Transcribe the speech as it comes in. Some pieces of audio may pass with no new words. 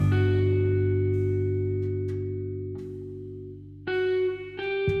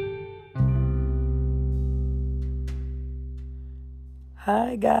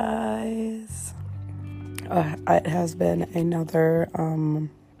Hi guys. It has been another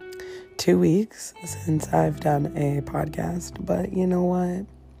 2 weeks since I've done a podcast, but you know what?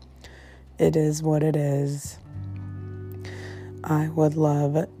 It is what it is. I would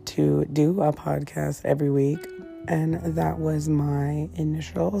love to do a podcast every week, and that was my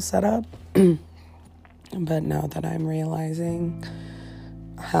initial setup. But now that I'm realizing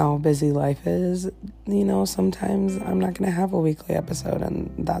how busy life is, sometimes I'm not going to have a weekly episode, and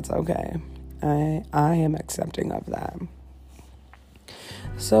that's okay. I am accepting of that.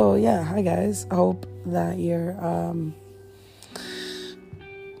 So, yeah, hi guys. Hope that your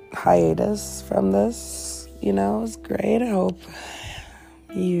hiatus from this, is great. I hope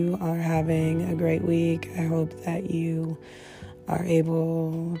you are having a great week. I hope that you are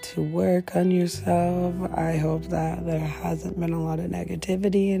able to work on yourself. I hope that there hasn't been a lot of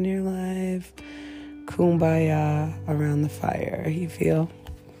negativity in your life. Kumbaya around the fire, you feel?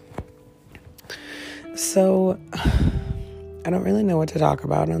 So, I don't really know what to talk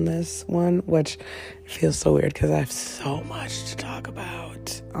about on this one, which feels so weird because I have so much to talk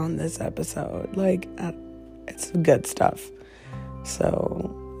about on this episode. It's good stuff.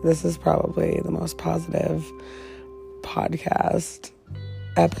 So, this is probably the most positive podcast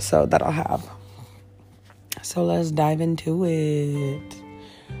episode that I'll have. So let's dive into it.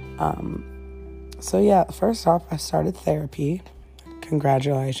 First off, I started therapy.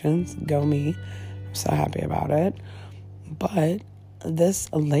 Congratulations, go me. I'm so happy about it. But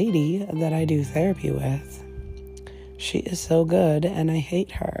this lady that I do therapy with, she is so good and I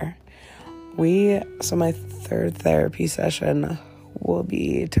hate her. So my third therapy session will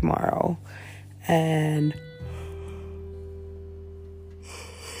be tomorrow, and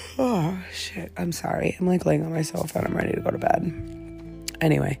oh, shit, I'm sorry. I'm laying on my sofa and I'm ready to go to bed.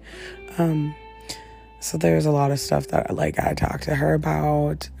 Anyway, so there's a lot of stuff that, I talked to her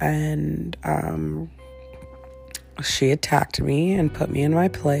about, and, she attacked me and put me in my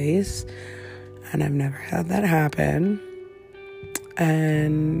place, and I've never had that happen.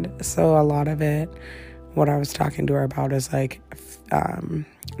 And so a lot of it, what I was talking to her about is,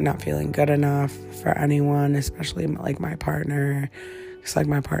 not feeling good enough for anyone, especially, my partner. It's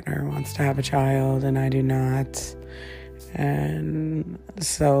my partner wants to have a child and I do not. And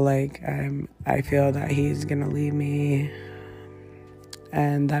so I feel that he's gonna leave me,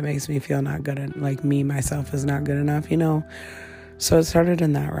 and that makes me feel not good, me myself is not good enough, So it started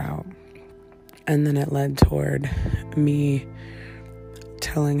in that route, and then it led toward me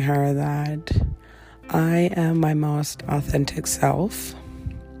telling her that I am my most authentic self,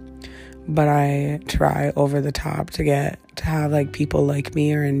 but I try over the top to have people like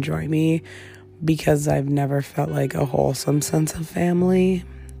me or enjoy me, because I've never felt a wholesome sense of family.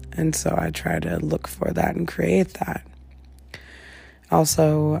 And so I try to look for that and create that.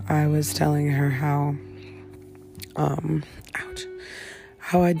 Also, I was telling her how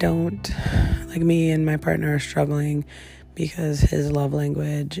I don't, me and my partner are struggling because his love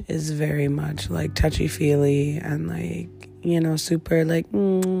language is very much touchy-feely and super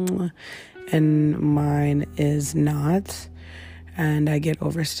and mine is not. And I get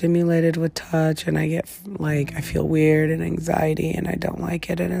overstimulated with touch, and I get I feel weird and anxiety, and I don't like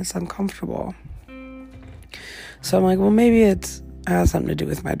it, and it's uncomfortable. So I'm well, maybe it has something to do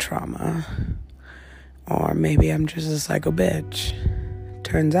with my trauma, or maybe I'm just a psycho bitch.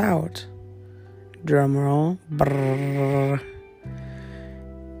 Turns out, drum roll, brrr,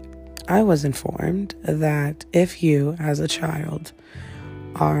 I was informed that if you, as a child,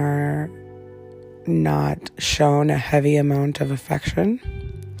 are not shown a heavy amount of affection,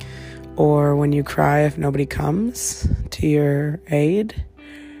 or when you cry if nobody comes to your aid,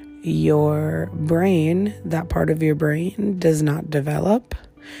 your brain, that part of your brain, does not develop.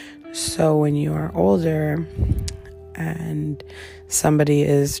 So when you are older and somebody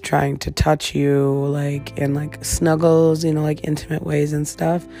is trying to touch you in snuggles, intimate ways and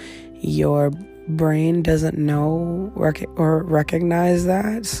stuff, your brain doesn't know or recognize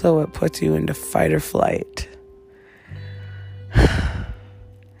that, so it puts you into fight or flight.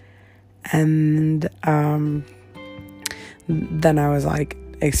 And then I was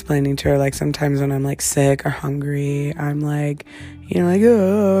explaining to her sometimes when I'm sick or hungry, I'm oh,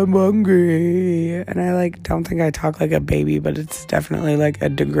 I'm hungry, and I don't think I talk like a baby, but it's definitely a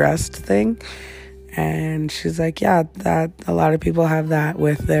digressed thing. And she's yeah, that a lot of people have that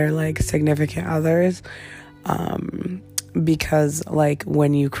with their significant others, because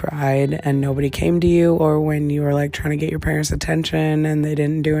when you cried and nobody came to you, or when you were trying to get your parents' attention and they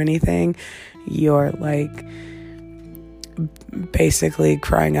didn't do anything, you're basically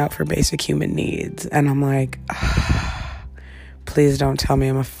crying out for basic human needs. And I'm please don't tell me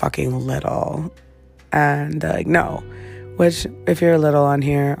I'm a fucking little. And they're like, no. Which, if you're a little on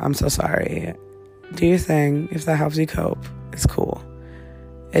here, I'm so sorry. Do your thing. If that helps you cope, it's cool.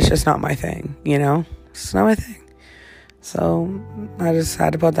 It's just not my thing, you know? It's not my thing. So I just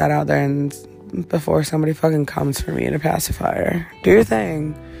had to put that out there, and before somebody fucking comes for me in a pacifier, do your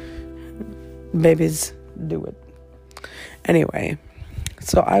thing. Babies, do it. Anyway,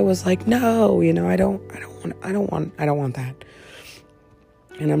 so I was like, no, you know, I don't want that.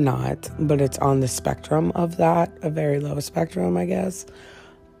 And I'm not, but it's on the spectrum of that, a very low spectrum, I guess.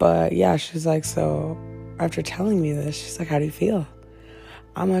 But yeah, she's like, so after telling me this, she's like, how do you feel?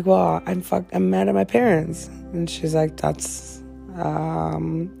 I'm like, well, I'm mad at my parents. And she's like, that's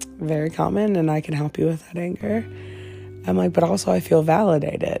very common, and I can help you with that anger. I'm like, but also I feel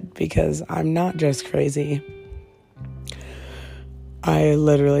validated because I'm not just crazy. I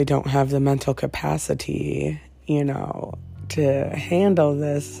literally don't have the mental capacity, you know, to handle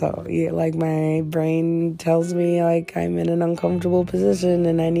this. So, like, my brain tells me, like, I'm in an uncomfortable position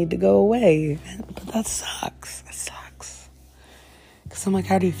and I need to go away. But that sucks. It sucks. Because I'm like,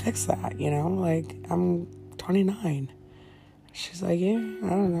 how do you fix that, you know? Like, I'm 29. She's like, yeah, I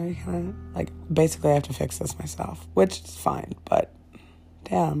don't know. You kind of, like, basically I have to fix this myself, which is fine. But,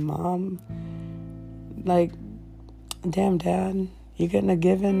 damn, Mom. Like, damn, Dad. You couldn't have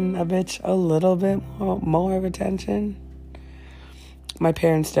given a bitch a little bit more of attention? My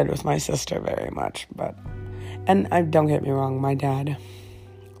parents did with my sister very much, but... And don't get me wrong, my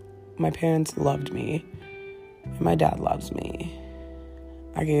parents loved me. And my dad loves me.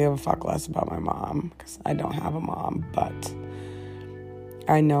 I could give a fuck less about my mom, because I don't have a mom, but...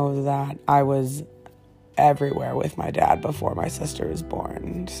 I know that I was everywhere with my dad before my sister was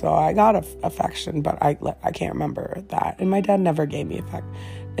born. So I got affection, but I can't remember that. And my dad never gave me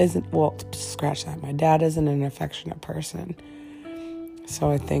scratch that. My dad isn't an affectionate person.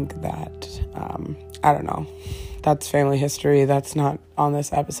 So I think that, I don't know. That's family history. That's not on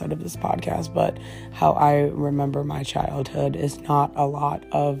this episode of this podcast. But how I remember my childhood is not a lot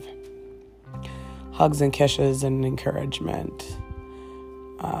of hugs and kisses and encouragement.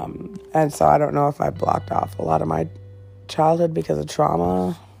 And so I don't know if I blocked off a lot of my childhood because of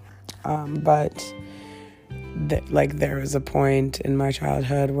trauma, but there was a point in my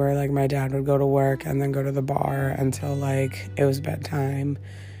childhood where, like, my dad would go to work and then go to the bar until, like, it was bedtime.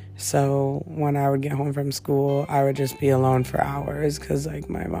 So when I would get home from school, I would just be alone for hours because, like,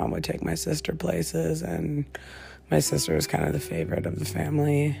 my mom would take my sister places, and my sister was kind of the favorite of the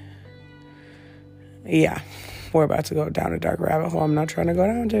family. Yeah. We're about to go down a dark rabbit hole I'm not trying to go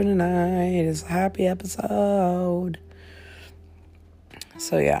down to tonight. It's a happy episode.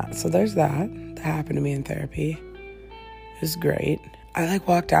 So yeah, so there's that. That happened to me in therapy. It was great. I, like,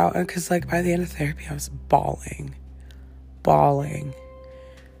 walked out because, like, by the end of therapy, I was bawling.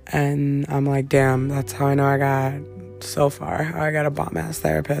 And I'm like, damn, that's how I know I got so far. I got a bomb-ass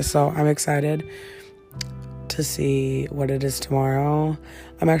therapist. So I'm excited to see what it is tomorrow.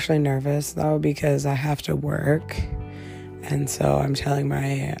 I'm actually nervous though because I have to work, and so I'm telling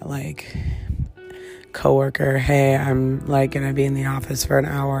my, like, coworker, hey, I'm, like, gonna be in the office for an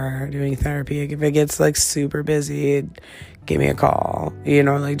hour doing therapy. If it gets, like, super busy, give me a call, you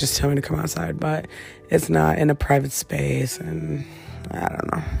know, like, just tell me to come outside. But it's not in a private space, and I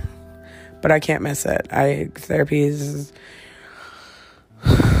don't know, but I can't miss it. Therapy is,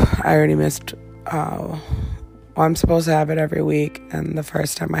 I already missed I'm supposed to have it every week, and the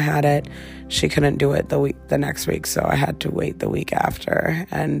first time I had it, she couldn't do it the next week, so I had to wait the week after,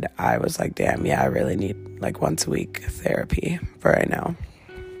 and I was like, damn, yeah, I really need, like, once a week therapy for right now.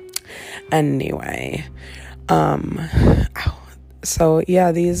 Anyway, so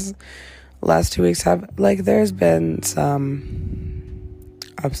yeah, these last 2 weeks have, like, there's been some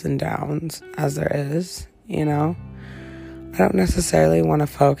ups and downs, as there is, you know. I don't necessarily want to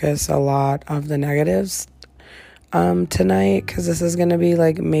focus a lot of the negatives tonight, because this is going to be,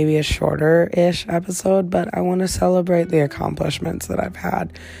 like, maybe a shorter-ish episode, but I want to celebrate the accomplishments that I've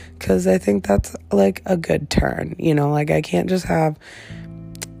had, because I think that's, like, a good turn, you know. Like, I can't just have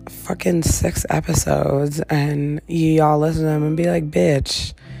fucking 6 episodes and y'all listen to them and be like,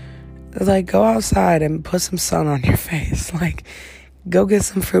 bitch, like, go outside and put some sun on your face, like, go get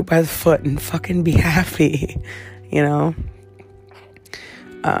some fruit by the foot and fucking be happy, you know.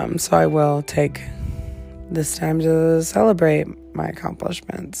 So I will take this time to celebrate my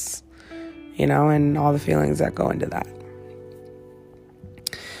accomplishments, you know, and all the feelings that go into that.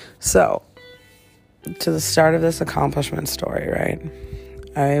 So, to the start of this accomplishment story, right?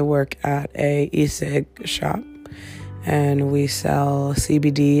 I work at a e-cig shop, and we sell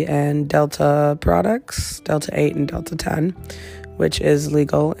CBD and Delta products, Delta 8 and Delta 10. which is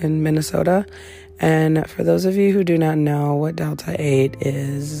legal in Minnesota. And for those of you who do not know what Delta 8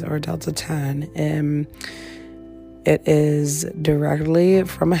 is, or Delta 10, it is directly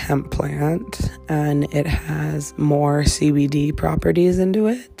from a hemp plant, and it has more CBD properties into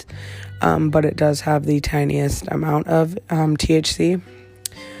it, but it does have the tiniest amount of THC,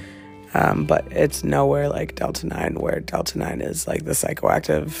 but it's nowhere like Delta 9, where Delta 9 is like the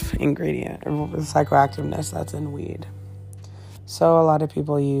psychoactive ingredient, or the psychoactiveness that's in weed. So a lot of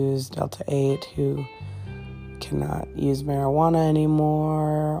people use Delta 8 who cannot use marijuana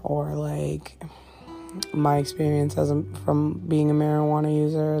anymore, or like my experience from being a marijuana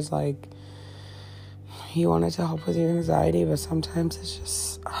user is like, you want it to help with your anxiety, but sometimes it's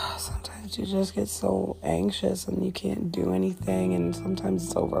just, sometimes you just get so anxious and you can't do anything, and sometimes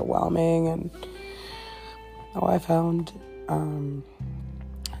it's overwhelming. And I found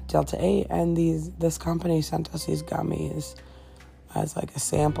Delta 8, and this company sent us these gummies as like a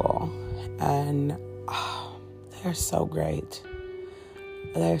sample, and they're so great.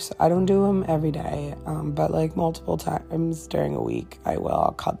 I don't do them every day, but like multiple times during a week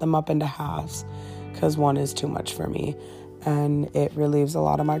I'll cut them up into halves, because one is too much for me, and it relieves a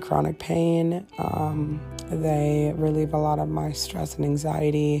lot of my chronic pain. They relieve a lot of my stress and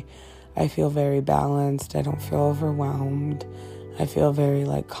anxiety. I feel very balanced. I don't feel overwhelmed. I feel very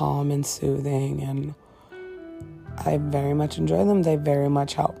like calm and soothing, and I very much enjoy them. They very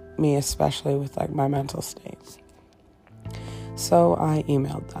much help me, especially with like my mental state. So I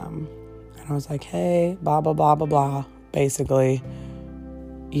emailed them, and I was like, hey, blah, blah, blah, blah, blah. Basically,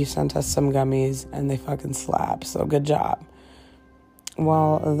 you sent us some gummies, and they fucking slap, so good job.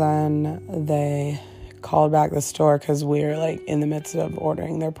 Well, then they called back the store, because we were like in the midst of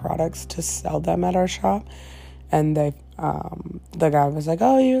ordering their products to sell them at our shop. And the guy was like,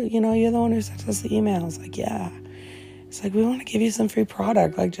 oh, you're the one who sent us the email. I was like, yeah. It's like, we want to give you some free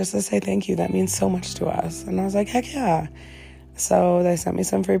product, like just to say thank you. That means so much to us. And I was like, heck yeah. So they sent me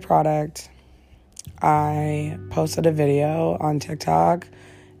some free product. I posted a video on TikTok,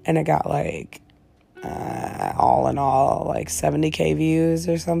 and it got like, all in all, like 70K views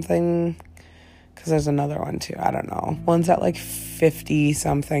or something. Because there's another one too. I don't know. One's at like 50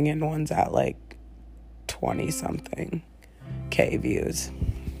 something, and one's at like 20 something K views.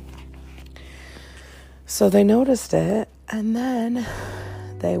 So they noticed it, and then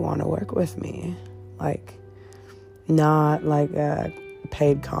they want to work with me. Like, not like a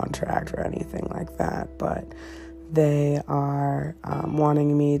paid contract or anything like that, but they are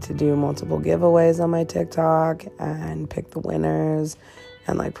wanting me to do multiple giveaways on my TikTok and pick the winners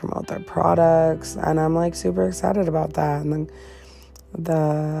and like promote their products, and I'm like super excited about that. And then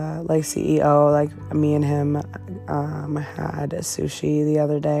the like CEO, like me and him had a sushi the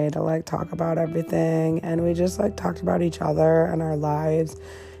other day to like talk about everything, and we just like talked about each other and our lives,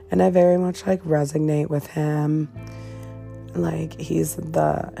 and I very much like resonate with him. Like he's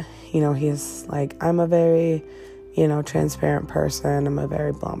like, I'm a very transparent person. I'm a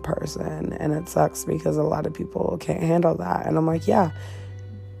very blunt person, and it sucks because a lot of people can't handle that. And I'm like, yeah,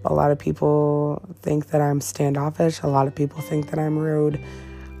 a lot of people think that I'm standoffish. A lot of people think that I'm rude.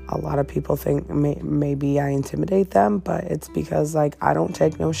 A lot of people think maybe I intimidate them, but it's because like I don't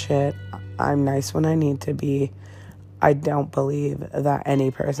take no shit. I'm nice when I need to be. I don't believe that any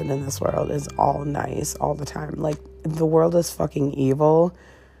person in this world is all nice all the time. Like, the world is fucking evil.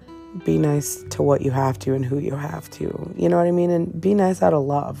 Be nice to what you have to and who you have to. You know what I mean? And be nice out of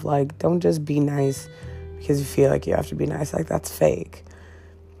love. Like, don't just be nice because you feel like you have to be nice. Like, that's fake.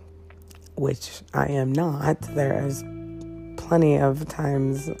 Which I am not. There is plenty of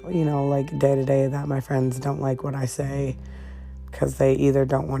times, like day to day, that my friends don't like what I say because they either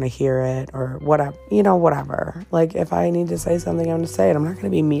don't want to hear it or whatever, whatever. Like, if I need to say something, I'm going to say it. I'm not going to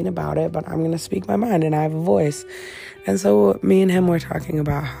be mean about it, but I'm going to speak my mind, and I have a voice. And so me and him were talking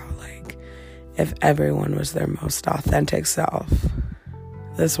about how, like, if everyone was their most authentic self,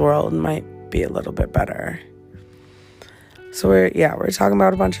 this world might be a little bit better. So we're talking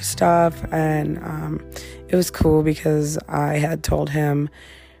about a bunch of stuff, and it was cool because I had told him,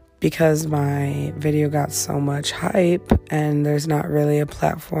 because my video got so much hype and there's not really a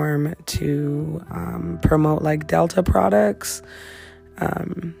platform to promote like Delta products,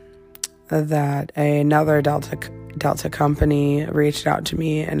 that another Delta company reached out to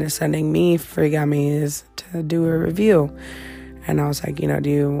me and is sending me free gummies to do a review. And I was like, do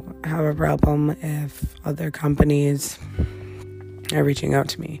you have a problem if other companies are reaching out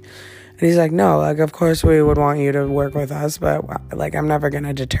to me? And he's like, no, like, of course we would want you to work with us, but, like, I'm never going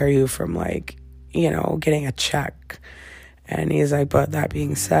to deter you from, like, getting a check And he's like, but that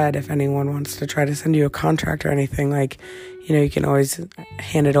being said, if anyone wants to try to send you a contract or anything, like, you know, you can always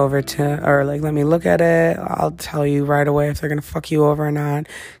hand it over to, or like, let me look at it. I'll tell you right away if they're going to fuck you over or not.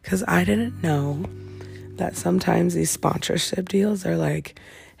 Because I didn't know that sometimes these sponsorship deals are like,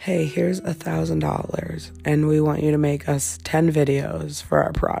 hey, here's $1,000 and we want you to make us 10 videos for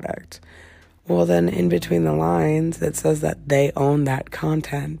our product. Well, then in between the lines, it says that they own that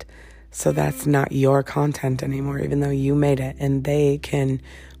content. So that's not your content anymore, even though you made it, and they can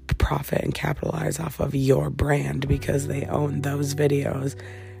profit and capitalize off of your brand because they own those videos.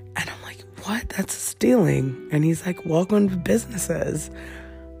 And I'm like, what? That's stealing. And he's like, welcome to businesses.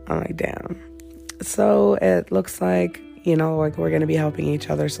 I'm like, damn. So it looks like, you know, like we're going to be helping each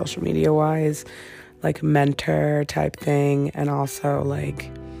other social media wise, like mentor type thing. And also like,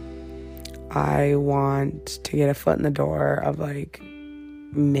 I want to get a foot in the door of like,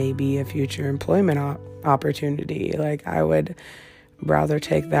 maybe a future employment opportunity. Like, I would rather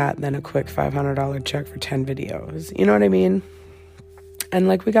take that than a quick $500 check for 10 videos. You know what I mean? And,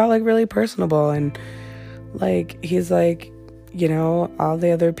 like, we got, like, really personable. And, like, he's like, you know, all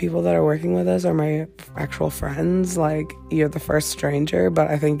the other people that are working with us are my actual friends. Like, you're the first stranger, but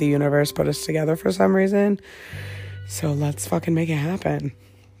I think the universe put us together for some reason. So let's fucking make it happen.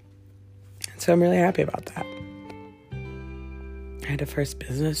 So I'm really happy about that. I had a first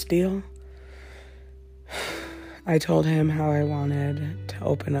business deal. I told him how I wanted to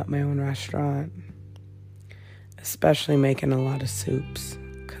open up my own restaurant, especially making a lot of soups,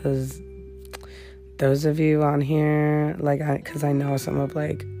 because those of you on here, like, because I know some of,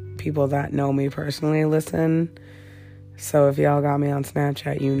 like, people that know me personally listen, so if y'all got me on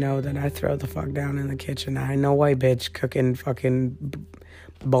Snapchat, you know that I throw the fuck down in the kitchen. I ain't no white bitch cooking fucking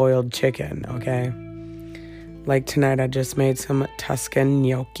boiled chicken, okay? Like tonight, I just made some Tuscan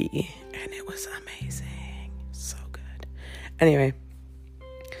gnocchi, and it was amazing. So good. Anyway,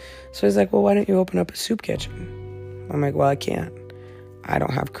 so he's like, well, why don't you open up a soup kitchen? I'm like, well, I can't. I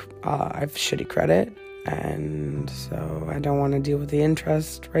don't have, I have shitty credit, and so I don't want to deal with the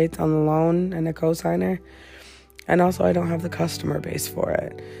interest rates on the loan and a cosigner. And also, I don't have the customer base for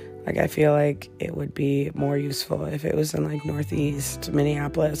it. Like, I feel like it would be more useful if it was in, like, Northeast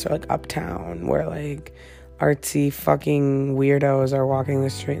Minneapolis or, like, Uptown, where, like, artsy fucking weirdos are walking the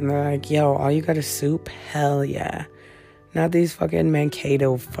street and they're like, yo, all you got is soup? Hell yeah. Not these fucking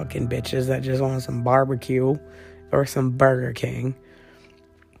Mankato fucking bitches that just want some barbecue or some Burger King.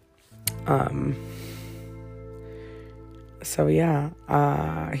 So yeah,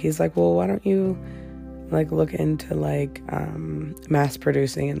 he's like, well, why don't you like look into like mass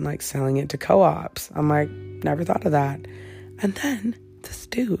producing and like selling it to co-ops? I'm like, never thought of that. And then this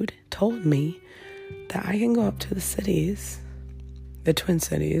dude told me that I can go up to the cities, the Twin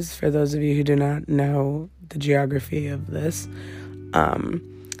Cities, for those of you who do not know the geography of this,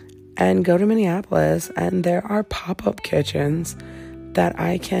 and go to Minneapolis, and there are pop-up kitchens that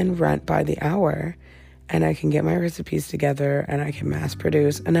I can rent by the hour, and I can get my recipes together, and I can mass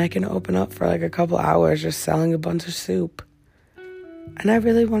produce, and I can open up for like a couple hours just selling a bunch of soup. And I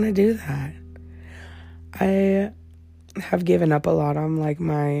really want to do that. I have given up a lot on like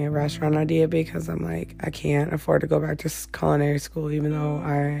my restaurant idea because I'm like, I can't afford to go back to culinary school, even though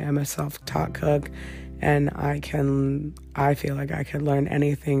I am a self-taught cook, and I feel like I could learn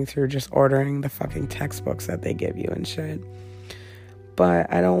anything through just ordering the fucking textbooks that they give you and shit.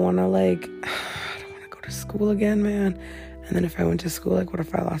 But I don't want to go to school again, man. And then if I went to school, like, what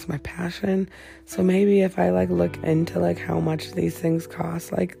if I lost my passion? So maybe if I like look into like how much these things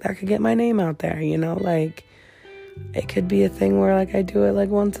cost, like that could get my name out there, you know, like it could be a thing where like I do it like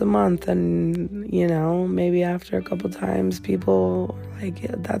once a month, and you know, maybe after a couple times people are like,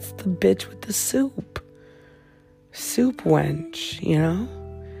 yeah, that's the bitch with the soup wench, you know,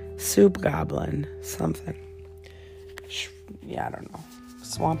 soup goblin, something. Yeah, I don't know,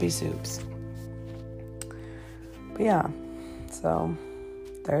 swampy soups. But yeah, so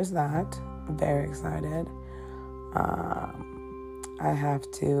there's that. I'm very excited. I have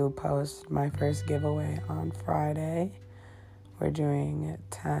to post my first giveaway on Friday. We're doing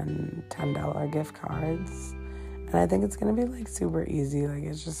 $10 gift cards. And I think it's going to be, like, super easy. Like,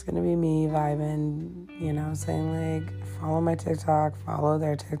 it's just going to be me vibing, you know, saying, like, follow my TikTok, follow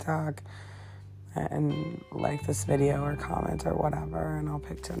their TikTok, and like this video or comment or whatever, and I'll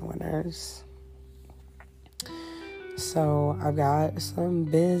pick 10 winners. So I've got some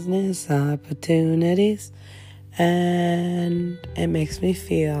business opportunities, and it makes me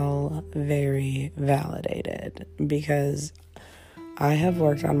feel very validated because I have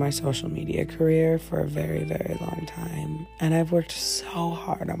worked on my social media career for a very, very long time, and I've worked so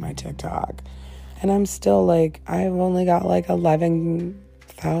hard on my TikTok. And I'm still like, I've only got like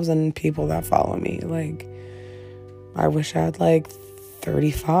 11,000 people that follow me. Like, I wish I had like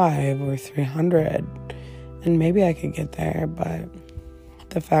 35 or 300, and maybe I could get there. But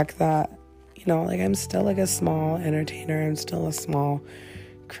the fact that, you know, like, I'm still like a small entertainer, I'm still a small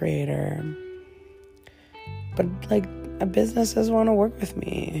creator, but like, businesses want to work with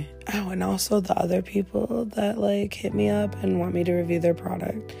me. Oh, and also the other people that like hit me up and want me to review their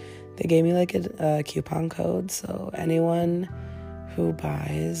product, they gave me like a coupon code, so anyone who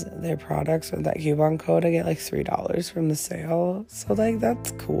buys their products with that coupon code, I get like $3 from the sale. So like, that's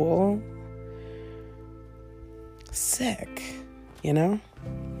cool. Sick, you know?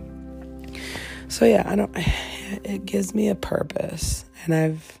 So yeah, it gives me a purpose, and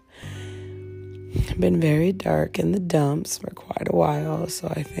I've been very dark in the dumps for quite a while, so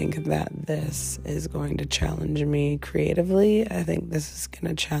I think that this is going to challenge me creatively. I think this is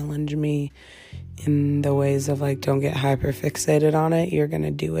going to challenge me in the ways of like, don't get hyper fixated on it. You're going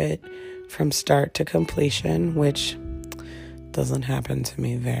to do it from start to completion, which doesn't happen to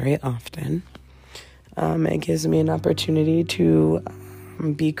me very often. It gives me an opportunity to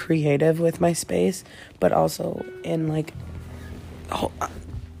be creative with my space, but also in like, I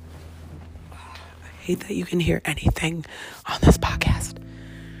hate that you can hear anything on this podcast.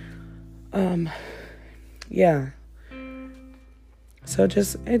 Yeah. So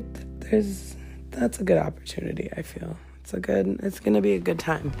that's a good opportunity, I feel. It's going to be a good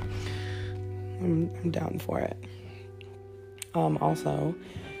time. I'm down for it. Also,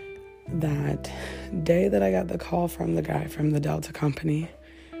 that day that I got the call from the guy from the Delta company,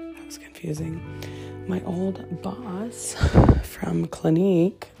 that was confusing. My old boss from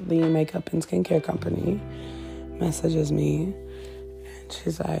Clinique, the makeup and skincare company, messages me, and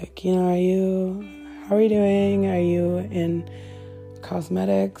she's like, you know, how are you doing? Are you in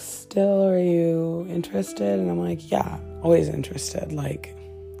cosmetics still? Are you interested? And I'm like, yeah, always interested. Like,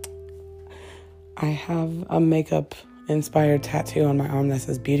 I have a makeup inspired tattoo on my arm that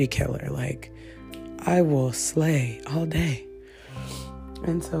says beauty killer. Like, I will slay all day.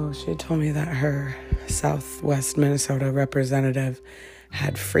 And so she told me that her Southwest Minnesota representative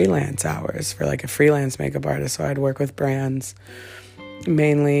had freelance hours for like a freelance makeup artist. So I'd work with brands,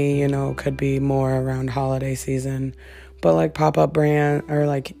 mainly, you know, could be more around holiday season, but like pop-up brand, or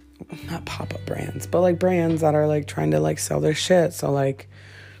like not pop-up brands, but like brands that are like trying to like sell their shit. So like,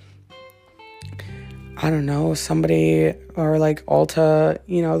 I don't know, somebody, or like Ulta,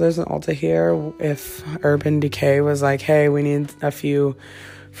 you know, there's an Ulta here. If Urban Decay was like, hey, we need a few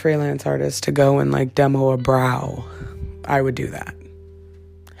freelance artists to go and like demo a brow, I would do that.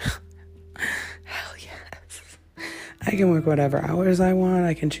 Hell yes. I can work whatever hours I want.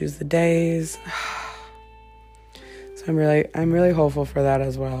 I can choose the days. So I'm really hopeful for that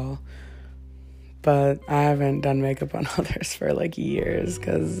as well. But I haven't done makeup on others for like years,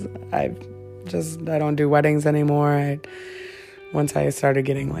 because I don't do weddings anymore. Once I started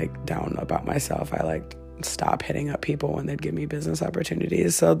getting like down about myself, I like stop hitting up people when they'd give me business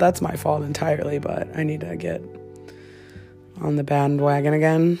opportunities. So that's my fault entirely, but I need to get on the bandwagon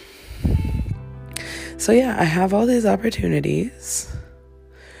again. So yeah, I have all these opportunities.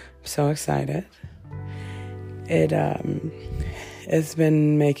 I'm so excited. It's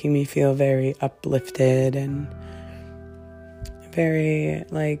been making me feel very uplifted and very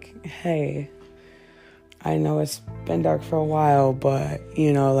like, hey, I know it's been dark for a while, but,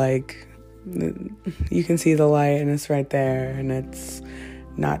 you know, like, you can see the light and it's right there and it's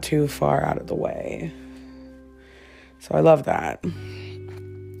not too far out of the way. So I love that.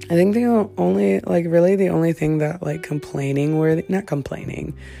 I think the only thing that like not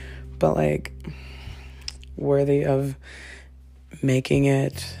complaining, but like worthy of making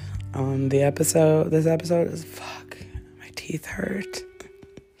it on this episode is, fuck, my teeth hurt.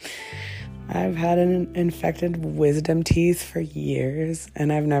 I've had an infected wisdom teeth for years,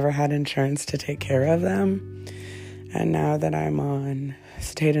 and I've never had insurance to take care of them. And now that I'm on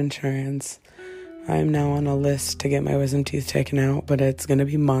state insurance, I'm now on a list to get my wisdom teeth taken out, but it's going to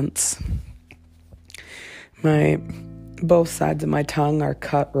be months. Both sides of my tongue are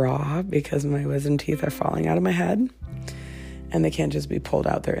cut raw because my wisdom teeth are falling out of my head, and they can't just be pulled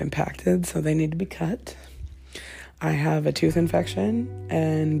out. They're impacted, so they need to be cut. I have a tooth infection,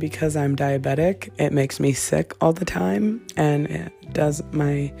 and because I'm diabetic, it makes me sick all the time, and it does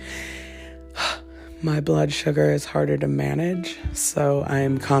my blood sugar is harder to manage, so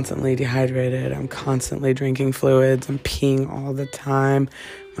I'm constantly dehydrated. I'm constantly drinking fluids. I'm peeing all the time.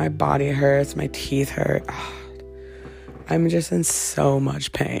 My body hurts. My teeth hurt. I'm just in so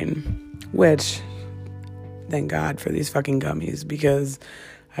much pain, which, thank God for these fucking gummies, because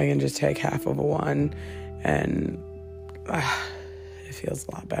I can just take half of one and it feels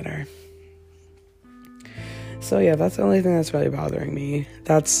a lot better. So yeah, that's the only thing that's really bothering me.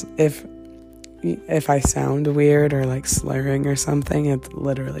 That's if I sound weird or like slurring or something, it's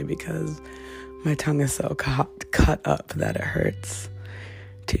literally because my tongue is so cut up that it hurts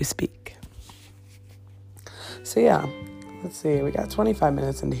to speak. So yeah, let's see. We got 25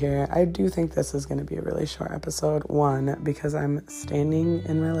 minutes into here. I do think this is going to be a really short episode. One, because I'm standing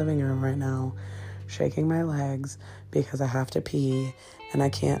in my living room right now, shaking my legs because I have to pee, and I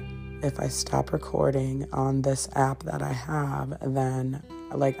can't, if I stop recording on this app that I have, then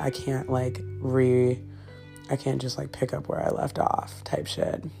like I can't just like pick up where I left off type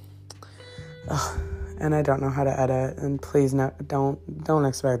shit. Ugh. And I don't know how to edit, and please don't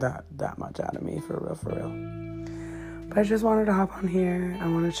expect that much out of me, for real. But I just wanted to hop on here. I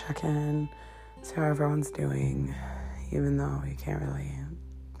want to check in, see how everyone's doing, even though you can't really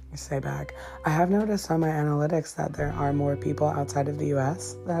say back. I have noticed on my analytics that there are more people outside of the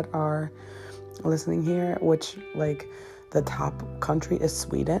US that are listening here, which like the top country is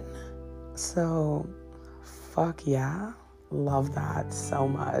Sweden. So fuck yeah, love that so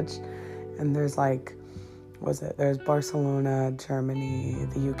much. And there's like, there's Barcelona, Germany,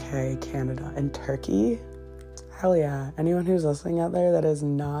 the UK, Canada, and Turkey. Hell yeah. Anyone who's listening out there that is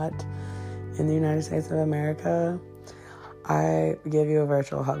not in the United States of America, I give you a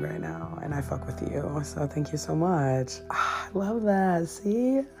virtual hug right now, and I fuck with you. So thank you so much. I love that.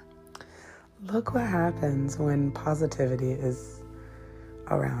 See? Look what happens when positivity is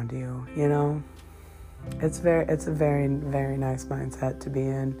around you, you know? It's a very, very nice mindset to be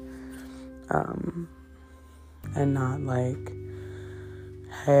in. And not like,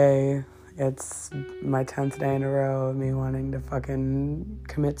 hey, it's my 10th day in a row of me wanting to fucking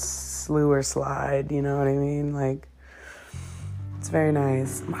commit slew or slide, you know what I mean? Like, it's very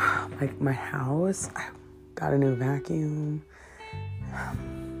nice. Like, my house, I got a new vacuum.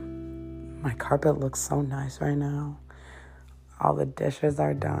 My carpet looks so nice right now. All the dishes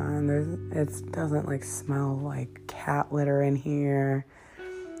are done. It doesn't like smell like cat litter in here.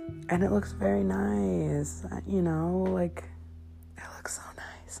 And it looks very nice, you know, like, it looks so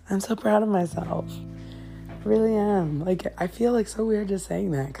nice. I'm so proud of myself. I really am. Like, I feel like so weird just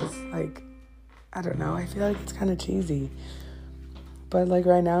saying that, because, like, I don't know, I feel like it's kind of cheesy. But, like,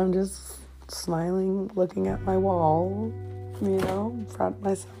 right now I'm just smiling, looking at my wall, you know, proud of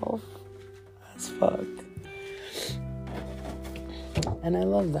myself as fuck. And I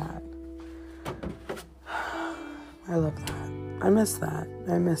love that. I love that. I miss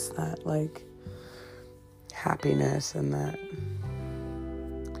that, like, happiness and that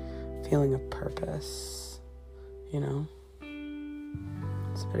feeling of purpose, you know?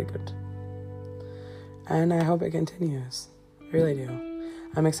 It's pretty good. And I hope it continues. I really do.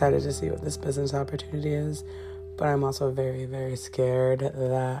 I'm excited to see what this business opportunity is, but I'm also very, very scared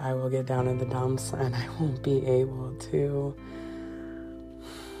that I will get down in the dumps and I won't be able to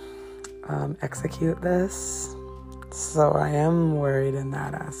execute this. So I am worried in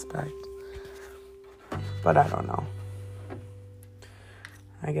that aspect. But I don't know.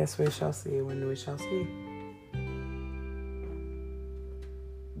 I guess we shall see when we shall see.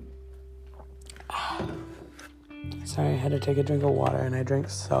 Sorry, I had to take a drink of water and I drank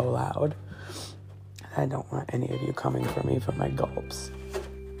so loud. I don't want any of you coming for me for my gulps.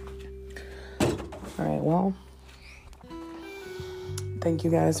 Alright, well, thank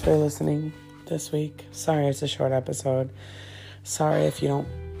you guys for listening this week. Sorry it's a short episode. Sorry if you don't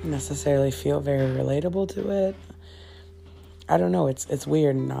necessarily feel very relatable to it. I don't know, it's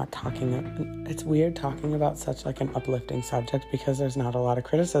weird it's weird talking about such like an uplifting subject because there's not a lot of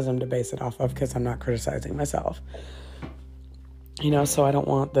criticism to base it off of because I'm not criticizing myself. You know, so I don't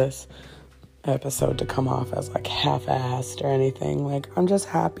want this episode to come off as like half-assed or anything. Like, I'm just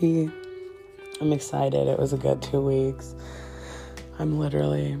happy. I'm excited. It was a good 2 weeks. I'm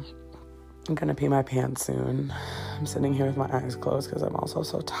gonna pee my pants soon. I'm sitting here with my eyes closed because I'm also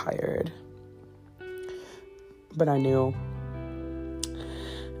so tired. But I knew,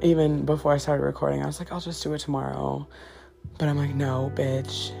 even before I started recording, I was like, I'll just do it tomorrow. But I'm like, no,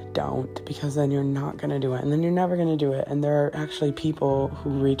 bitch, don't, because then you're not gonna do it, and then you're never gonna do it. And there are actually people who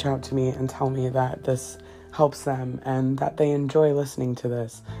reach out to me and tell me that this helps them and that they enjoy listening to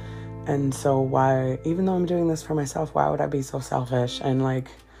this. And so why, even though I'm doing this for myself, why would I be so selfish and like,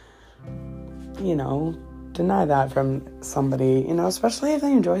 you know, deny that from somebody, you know, especially if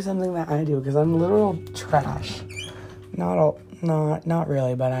they enjoy something that I do, because I'm literal trash. Not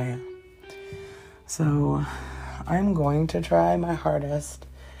really, but I am. So I'm going to try my hardest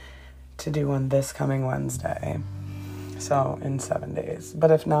to do one this coming Wednesday. So in 7 days.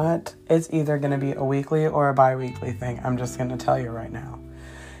 But if not, it's either going to be a weekly or a bi-weekly thing. I'm just going to tell you right now.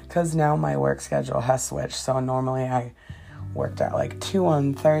 Because now my work schedule has switched. So normally I worked at like 2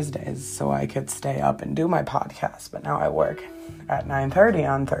 on Thursdays so I could stay up and do my podcast. But now I work at 9:30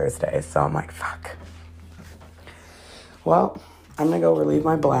 on Thursdays. So I'm like, fuck. Well, I'm going to go relieve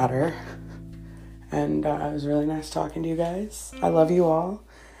my bladder. And it was really nice talking to you guys. I love you all.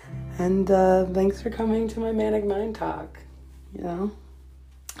 And thanks for coming to my Manic Mind Talk. You know?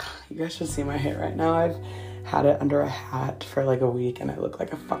 You guys should see my hair right now. I've had it under a hat for like a week and I look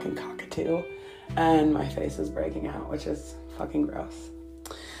like a fucking cockatoo. And my face is breaking out, which is fucking gross.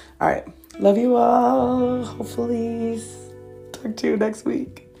 Alright. Love you all. Hopefully talk to you next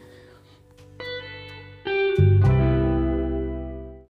week.